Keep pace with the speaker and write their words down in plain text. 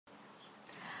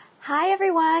Hi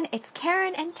everyone, it's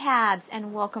Karen and Tabs,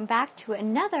 and welcome back to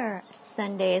another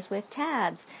Sundays with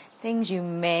Tabs. Things you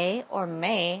may or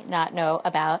may not know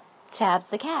about Tabs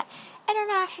the cat.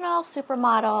 International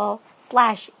supermodel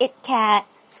 / it cat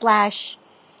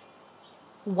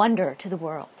 / wonder to the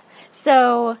world.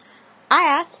 So I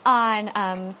asked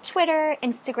on Twitter,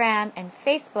 Instagram, and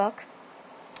Facebook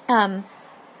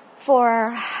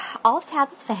for all of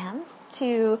Tabs' fans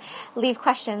to leave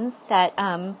questions that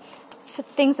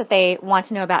things that they want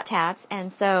to know about Tabs.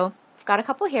 And so I've got a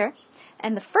couple here.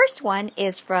 And the first one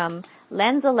is from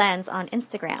Lenza Lens on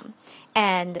Instagram.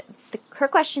 And her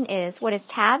question is, what is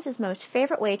Tabs' most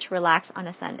favorite way to relax on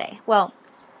a Sunday? Well,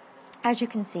 as you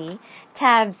can see,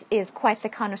 Tabs is quite the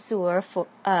connoisseur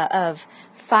of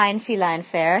fine feline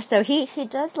fare. So he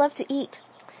does love to eat.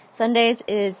 Sundays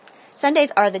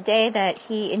are the day that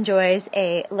he enjoys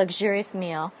a luxurious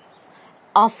meal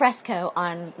al fresco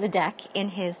on the deck in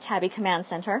his Tabby Command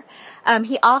Center.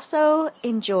 He also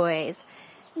enjoys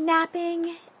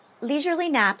napping, leisurely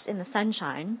naps in the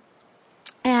sunshine,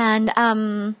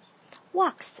 and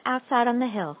walks outside on the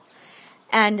hill.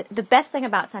 And the best thing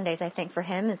about Sundays, I think, for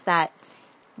him is that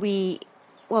that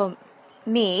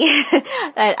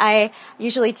I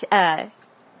usually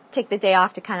take the day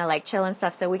off to kind of like chill and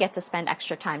stuff, so we get to spend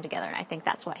extra time together, and I think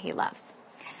that's what he loves.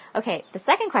 Okay, the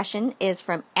second question is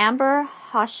from Amber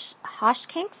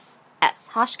Hoshkins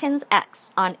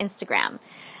X on Instagram.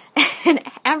 And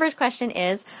Amber's question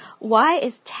is, why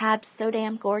is Tabs so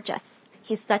damn gorgeous?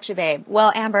 He's such a babe.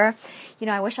 Well, Amber,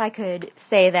 I wish I could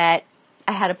say that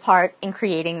I had a part in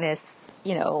creating this,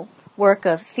 work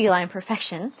of feline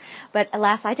perfection, but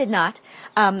alas, I did not.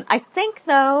 I think,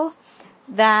 though,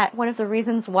 that one of the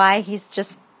reasons why he's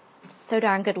just so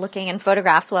darn good looking and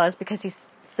photographs well is because he's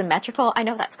symmetrical. I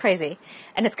know that's crazy.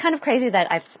 And it's kind of crazy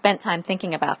that I've spent time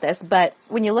thinking about this, but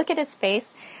when you look at his face,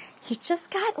 he's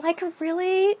just got like a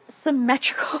really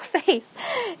symmetrical face.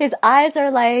 His eyes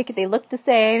are they look the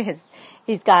same.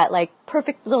 He's got like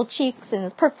perfect little cheeks and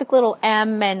his perfect little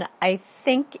M, and I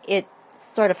think it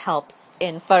sort of helps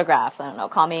in photographs. I don't know,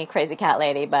 call me crazy cat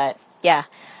lady, but yeah.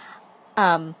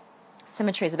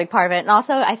 Symmetry is a big part of it. And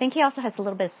also, I think he also has a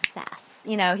little bit of sass.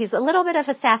 He's a little bit of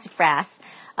a sassy frass,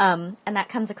 and that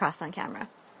comes across on camera.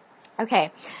 Okay.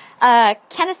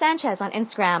 Kenneth Sanchez on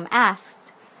Instagram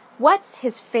asked, what's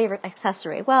his favorite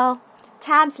accessory? Well,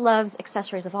 Tabs loves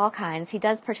accessories of all kinds. He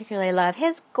does particularly love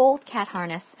his gold cat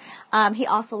harness. He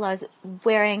also loves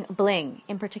wearing bling,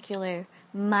 in particular,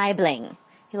 my bling.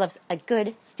 He loves a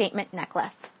good statement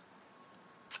necklace.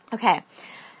 Okay.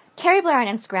 Carrie Blair on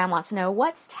Instagram wants to know,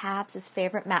 what's Tabs'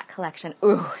 favorite mat collection?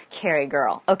 Ooh, Carrie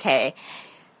girl. Okay.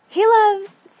 He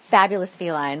loves fabulous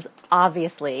felines,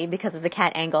 obviously, because of the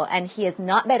cat angle, and he is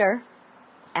not bitter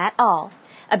at all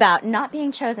about not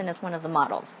being chosen as one of the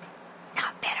models.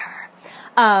 Not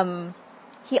bitter.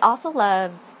 He also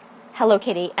loves Hello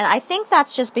Kitty, and I think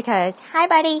that's just because, hi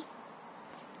buddy,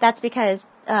 that's because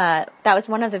that was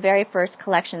one of the very first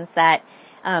collections that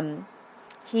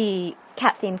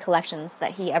cat-themed collections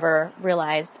that he ever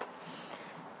realized.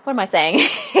 What am I saying?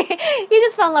 He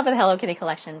just fell in love with the Hello Kitty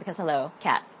collection because hello,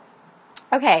 cats.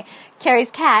 Okay,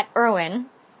 Carrie's cat, Irwin,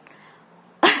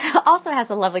 also has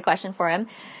a lovely question for him.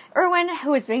 Irwin,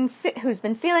 who's been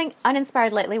feeling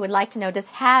uninspired lately, would like to know, does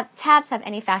Tabs have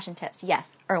any fashion tips?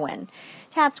 Yes, Irwin.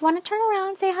 Tabs, want to turn around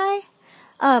and say hi?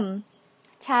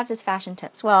 Tabs' fashion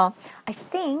tips. Well, I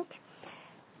think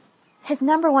his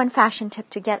number one fashion tip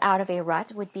to get out of a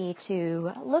rut would be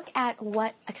to look at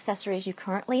what accessories you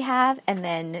currently have and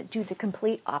then do the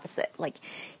complete opposite. Like,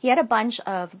 he had a bunch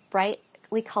of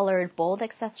brightly colored, bold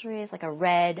accessories, like a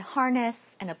red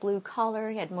harness and a blue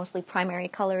collar. He had mostly primary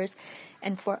colors.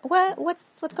 And for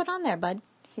what's going on there, bud?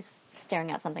 He's staring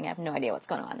at something. I have no idea what's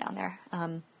going on down there.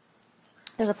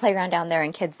 There's a playground down there,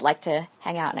 and kids like to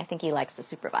hang out, and I think he likes to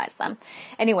supervise them.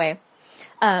 Anyway,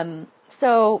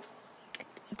 so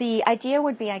the idea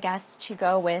would be, I guess, to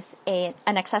go with an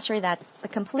accessory that's the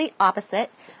complete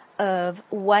opposite of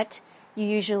what you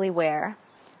usually wear.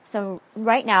 So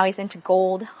right now he's into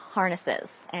gold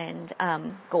harnesses and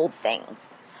gold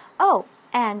things. Oh,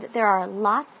 and there are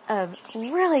lots of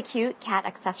really cute cat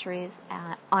accessories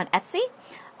on Etsy.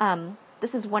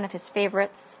 This is one of his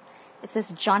favorites. It's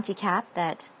this jaunty cap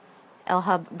that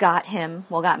El-Hub got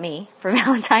me for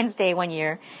Valentine's Day one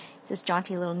year. It's this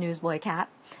jaunty little newsboy cap.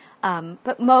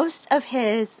 But most of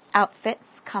his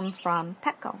outfits come from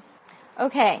Petco.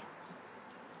 Okay.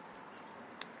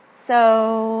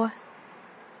 So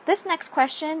this next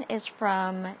question is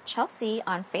from Chelsea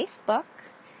on Facebook.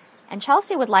 And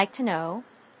Chelsea would like to know,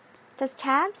 does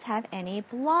Tabs have any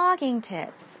blogging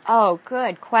tips? Oh,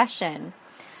 good question.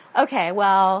 Okay,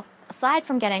 well, aside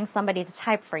from getting somebody to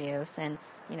type for you,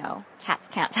 since, cats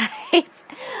can't type,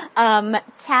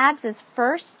 Tabs'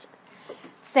 first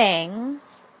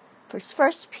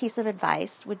piece of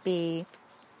advice would be,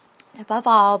 above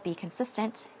all, be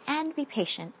consistent and be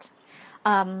patient.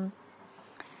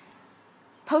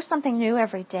 Post something new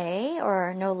every day,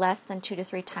 or no less than 2 to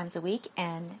 3 times a week,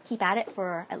 and keep at it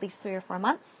for at least 3 or 4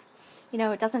 months.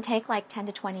 It doesn't take like 10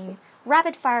 to 20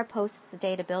 rapid-fire posts a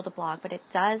day to build a blog, but it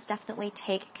does definitely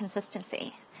take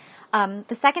consistency.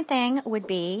 The second thing would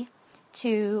be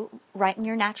to write in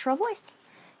your natural voice.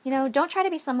 Don't try to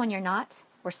be someone you're not,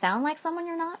 or sound like someone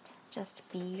you're not. Just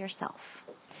be yourself.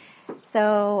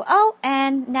 So,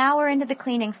 and now we're into the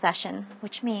cleaning session,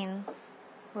 which means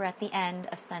we're at the end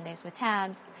of Sundays with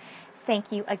Tabs.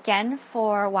 Thank you again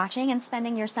for watching and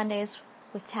spending your Sunday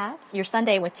with Tabs,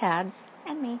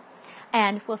 and me.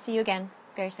 And we'll see you again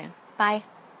very soon. Bye.